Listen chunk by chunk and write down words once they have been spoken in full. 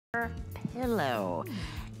pillow.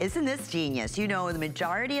 Isn't this genius? You know, the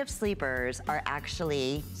majority of sleepers are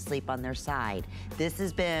actually sleep on their side. This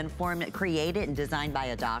has been created and designed by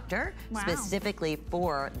a doctor specifically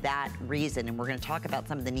for that reason. And we're gonna talk about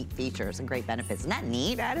some of the neat features and great benefits. Isn't that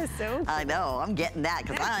neat? That is so cool. I know, I'm getting that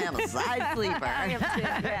because I am a side sleeper. I am too,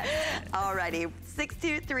 yes. Alrighty,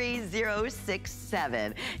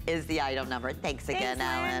 623067 is the item number. Thanks again,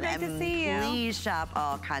 Ellen. Great to see you. Please shop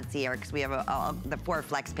all concierge because we have the 4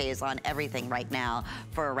 flex pays on everything right now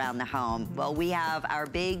for around the home. Well, we have our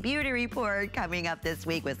big beauty report coming up this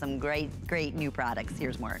week with some great new products.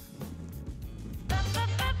 Here's more.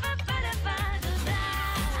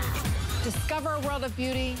 Discover a world of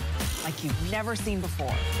beauty like you've never seen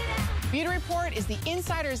before. Beauty Report is the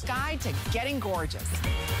insider's guide to getting gorgeous.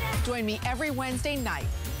 Join me every Wednesday night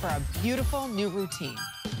for a beautiful new routine.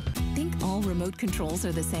 Think all remote controls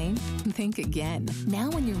are the same? Think again. Now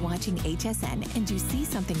when you're watching HSN and you see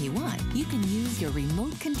something you want, you can use your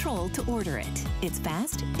remote control to order it. It's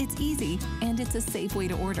fast, it's easy, and it's a safe way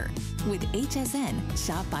to order. With HSN,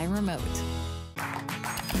 shop by remote.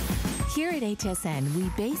 Here at HSN, we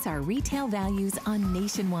base our retail values on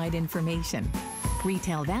nationwide information.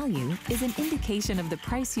 Retail value is an indication of the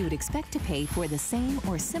price you would expect to pay for the same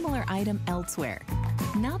or similar item elsewhere,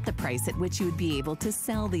 not the price at which you would be able to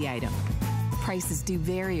sell the item. Prices do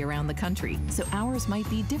vary around the country, so ours might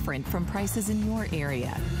be different from prices in your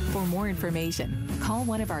area. For more information, call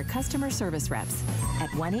one of our customer service reps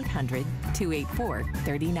at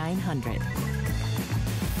 1-800-284-3900.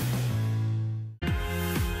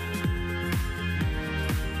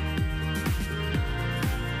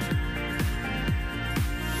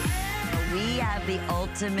 The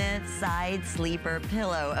ultimate side sleeper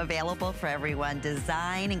pillow available for everyone,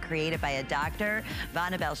 designed and created by a doctor.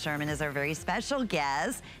 Vonabelle Sherman is our very special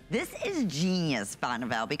guest. This is genius,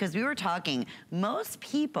 Vonabelle, because we were talking, most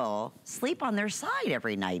people sleep on their side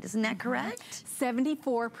every night. Isn't that correct?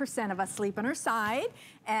 74% of us sleep on our side,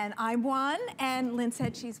 and I'm one, and Lynn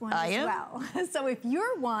said she's one as well. So if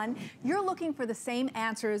you're one, you're looking for the same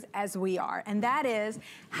answers as we are, and that is,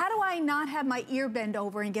 how do I not have my ear bend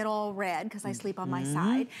over and get all red because I sleep on my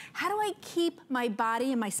side? How do I keep my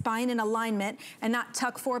body and my spine in alignment and not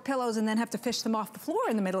tuck 4 pillows and then have to fish them off the floor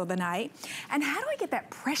in the middle of the night? And how do I get that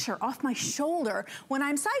pressure off my shoulder when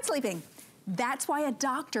I'm side sleeping? That's why a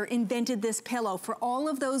doctor invented this pillow, for all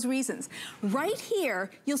of those reasons. Right here,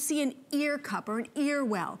 you'll see an ear cup or an ear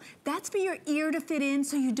well. That's for your ear to fit in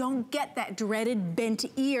so you don't get that dreaded bent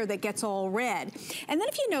ear that gets all red. And then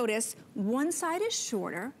if you notice, one side is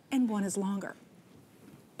shorter and one is longer.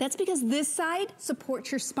 That's because this side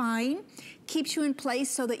supports your spine, keeps you in place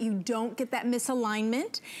so that you don't get that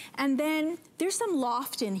misalignment. And then there's some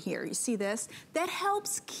loft in here, you see this? That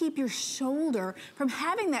helps keep your shoulder from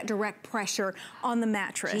having that direct pressure on the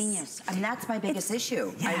mattress. Genius, and that's my biggest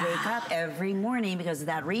issue. I wake up every morning because of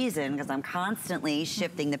that reason, because I'm constantly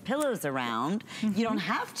shifting the pillows around. You don't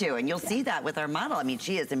have to, and you'll see that with our model. I mean,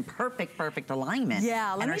 she is in perfect alignment.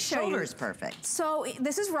 Yeah, let and me her show you. shoulder's perfect. So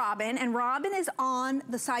this is Robin, and Robin is on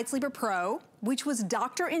the Side Sleeper Pro, which was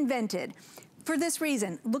doctor invented for this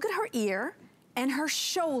reason. Look at her ear and her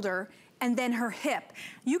shoulder and then her hip.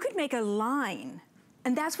 You could make a line,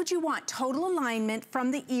 and that's what you want, total alignment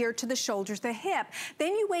from the ear to the shoulders, the hip.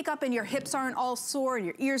 Then you wake up and your hips aren't all sore, and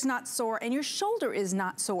your ear's not sore, and your shoulder is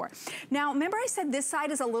not sore. Now, remember I said this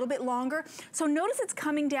side is a little bit longer? So notice it's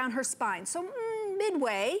coming down her spine. So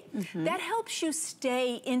midway, that helps you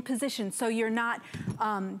stay in position so you're not,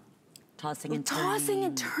 tossing and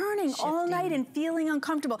turning all night and feeling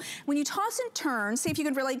uncomfortable. When you toss and turn, see if you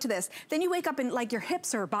can relate to this, then you wake up and like your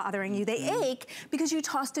hips are bothering you. They ache because you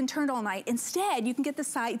tossed and turned all night. Instead, you can get the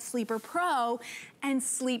Side Sleeper Pro and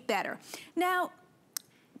sleep better. Now,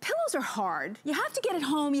 pillows are hard. You have to get it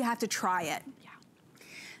home, you have to try it.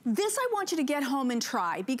 This I want you to get home and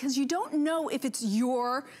try, because you don't know if it's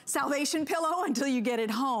your salvation pillow until you get it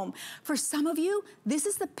home. For some of you, this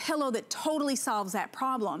is the pillow that totally solves that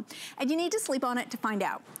problem, and you need to sleep on it to find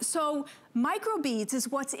out. So microbeads is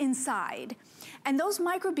what's inside, and those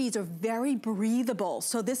microbeads are very breathable,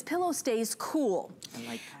 so this pillow stays cool. I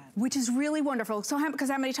like that. Which is really wonderful. So because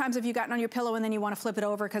how many times have you gotten on your pillow and then you want to flip it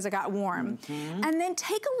over because it got warm? And then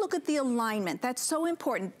take a look at the alignment. That's so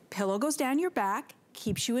important. Pillow goes down your back,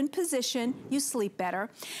 keeps you in position, you sleep better.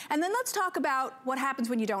 And then let's talk about what happens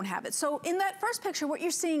when you don't have it. So in that first picture, what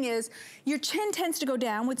you're seeing is your chin tends to go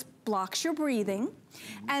down, which blocks your breathing.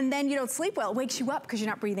 And then you don't sleep well, it wakes you up because you're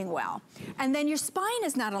not breathing well. And then your spine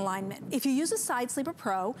is not in alignment. If you use a Side Sleeper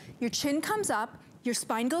Pro, your chin comes up, your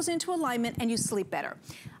spine goes into alignment, and you sleep better.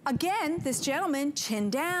 Again, this gentleman,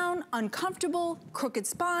 chin down, uncomfortable, crooked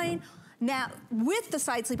spine. Now, with the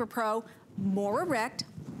Side Sleeper Pro, more erect,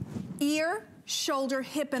 ear, shoulder,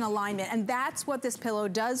 hip in alignment. And that's what this pillow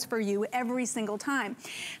does for you every single time.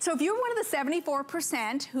 So if you're one of the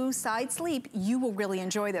 74% who side sleep, you will really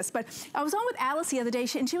enjoy this. But I was on with Alice the other day,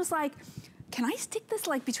 and she was like, can I stick this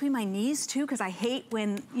like between my knees too? Because I hate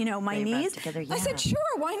when, you know, my knees. Together, yeah. I said, sure,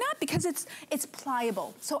 why not? Because it's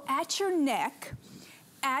pliable. So at your neck,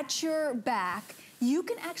 at your back, you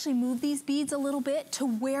can actually move these beads a little bit to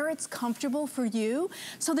where it's comfortable for you.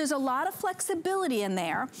 So there's a lot of flexibility in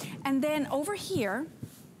there. And then over here,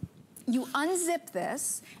 you unzip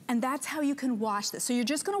this, and that's how you can wash this. So you're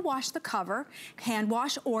just gonna wash the cover, hand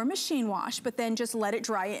wash or machine wash, but then just let it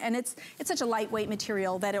dry. And it's such a lightweight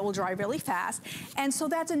material that it will dry really fast. And so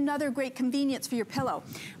that's another great convenience for your pillow.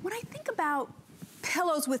 When I think about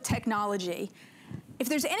pillows with technology, if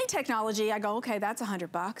there's any technology, I go, okay, that's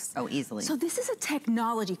 $100. Oh, easily. So this is a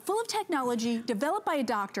technology, full of technology, developed by a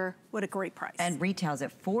doctor. What a great price. And retails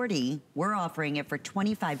at $40. We're offering it for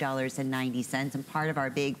 $25.90. And part of our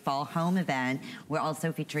big fall home event, we're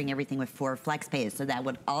also featuring everything with 4 flex pays. So that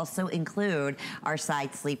would also include our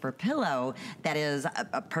side sleeper pillow that is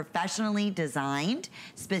professionally designed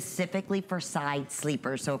specifically for side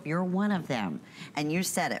sleepers. So if you're one of them and you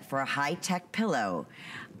set it for a high-tech pillow,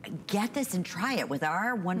 get this and try it with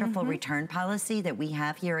our wonderful return policy that we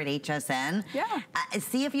have here at HSN. Yeah.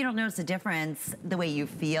 See if you don't notice a difference the way you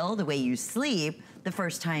feel, the way you sleep the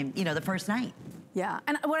first time, you know, the first night. Yeah,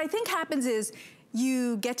 and what I think happens is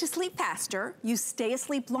you get to sleep faster, you stay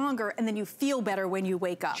asleep longer, and then you feel better when you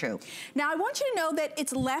wake up. True. Now, I want you to know that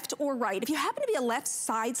it's left or right. If you happen to be a left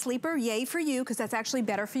side sleeper, yay for you, because that's actually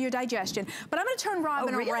better for your digestion. But I'm gonna turn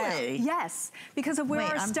Robin around. Yes, because of where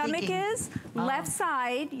our stomach is, left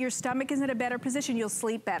side, your stomach is in a better position, you'll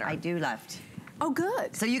sleep better. I do left. Oh,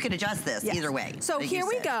 good. So you can adjust this either way. So here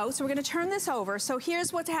we go. So we're gonna turn this over. So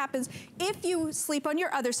here's what happens. If you sleep on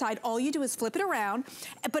your other side, all you do is flip it around.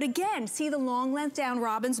 But again, see the long length down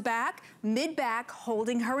Robin's back, mid-back,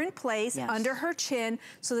 holding her in place, under her chin.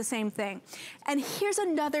 So the same thing. And here's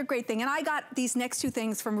another great thing. And I got these next 2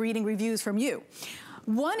 things from reading reviews from you.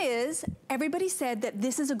 One is, everybody said that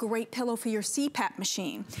this is a great pillow for your CPAP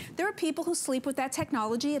machine. There are people who sleep with that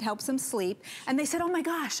technology, it helps them sleep, and they said, oh my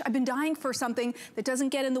gosh, I've been dying for something that doesn't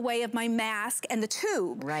get in the way of my mask and the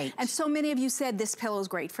tube. Right. And so many of you said this pillow is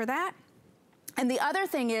great for that. And the other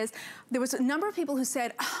thing is, there was a number of people who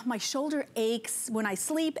said, oh, my shoulder aches when I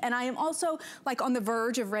sleep, and I am also like on the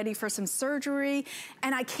verge of ready for some surgery,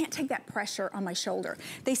 and I can't take that pressure on my shoulder.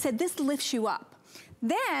 They said this lifts you up.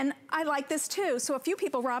 Then, I like this too. So a few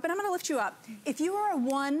people, Robin, I'm gonna lift you up. If you are a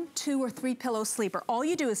 1, 2, or 3 pillow sleeper, all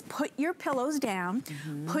you do is put your pillows down,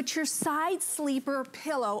 put your side sleeper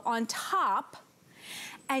pillow on top,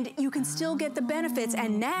 and you can still get the benefits.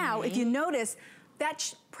 And now, if you notice,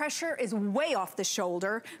 that pressure is way off the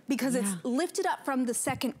shoulder because it's lifted up from the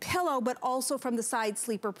second pillow, but also from the Side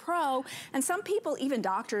Sleeper Pro. And some people, even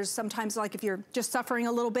doctors, sometimes like if you're just suffering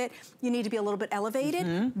a little bit, you need to be a little bit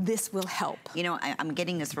elevated, this will help. You know, I'm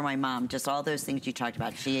getting this from my mom, just all those things you talked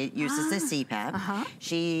about. She uses a CPAP.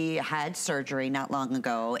 She had surgery not long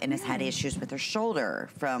ago and has had issues with her shoulder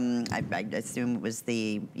from, I assume it was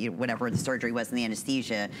the, whatever the surgery was in the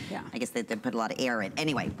anesthesia. I guess they put a lot of air in.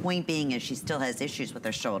 Anyway, point being is she still has issues with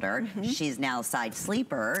her shoulder. She's now side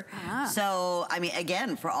sleeper. So, I mean,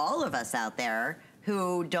 again, for all of us out there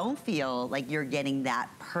who don't feel like you're getting that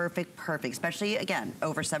perfect, especially, again,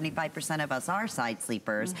 over 75% of us are side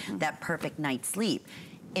sleepers, that perfect night's sleep.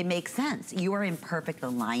 It makes sense. You are in perfect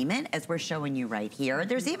alignment, as we're showing you right here.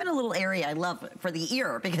 There's even a little area I love for the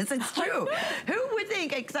ear, because it's true. Who would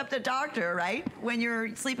think, except a doctor, right? When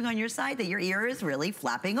you're sleeping on your side, that your ear is really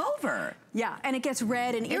flapping over. Yeah, and it gets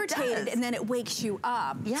red and irritated, and then it wakes you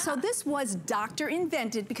up. So this was doctor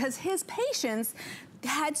invented because his patients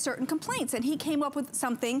had certain complaints, and he came up with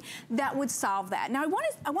something that would solve that. Now, I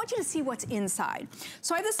want you to see what's inside.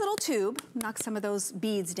 So I have this little tube, knock some of those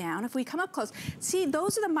beads down. If we come up close, see,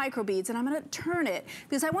 those are the micro beads, and I'm gonna turn it,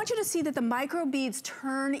 because I want you to see that the micro beads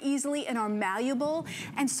turn easily and are malleable,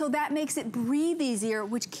 and so that makes it breathe easier,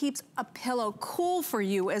 which keeps a pillow cool for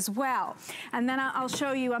you as well. And then I'll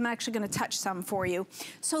show you, I'm actually gonna touch some for you.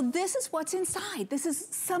 So this is what's inside. This is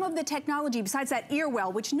some of the technology besides that ear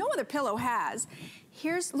well, which no other pillow has.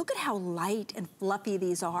 Look at how light and fluffy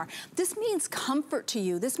these are. This means comfort to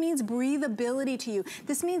you. This means breathability to you.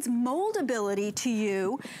 This means moldability to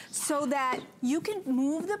you so that you can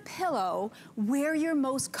move the pillow where you're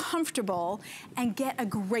most comfortable and get a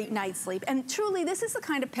great night's sleep. And truly, this is the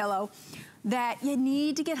kind of pillow that you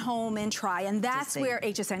need to get home and try, and that's where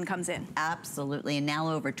HSN comes in. Absolutely, and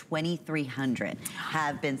now over 2,300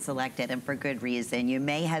 have been selected, and for good reason. You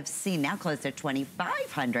may have seen now close to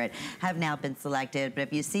 2,500 have now been selected, but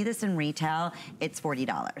if you see this in retail, it's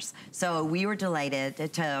 $40. So we were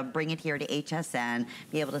delighted to bring it here to HSN,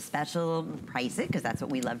 be able to special price it, because that's what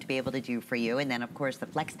we love to be able to do for you, and then of course the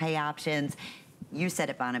flex pay options. You said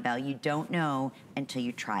it, Bonnabelle, you don't know until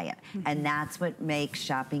you try it. And that's what makes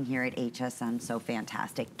shopping here at HSN so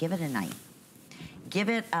fantastic. Give it a night. Give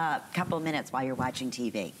it a couple minutes while you're watching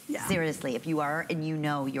TV. Yeah. Seriously, if you are and you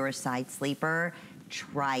know you're a side sleeper,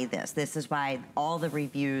 try this. This is why all the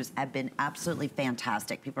reviews have been absolutely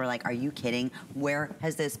fantastic. People are like, are you kidding? Where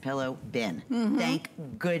has this pillow been? Thank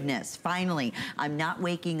goodness. Finally, I'm not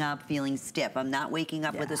waking up feeling stiff. I'm not waking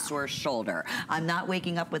up with a sore shoulder. I'm not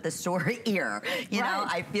waking up with a sore ear. You know,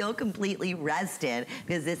 I feel completely rested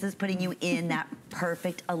because this is putting you in that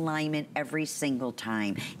perfect alignment every single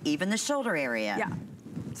time. Even the shoulder area. Yeah.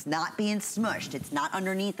 It's not being smushed. It's not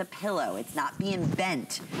underneath the pillow. It's not being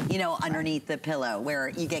bent, you know, underneath the pillow where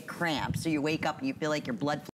you get cramps. So you wake up and you feel like your blood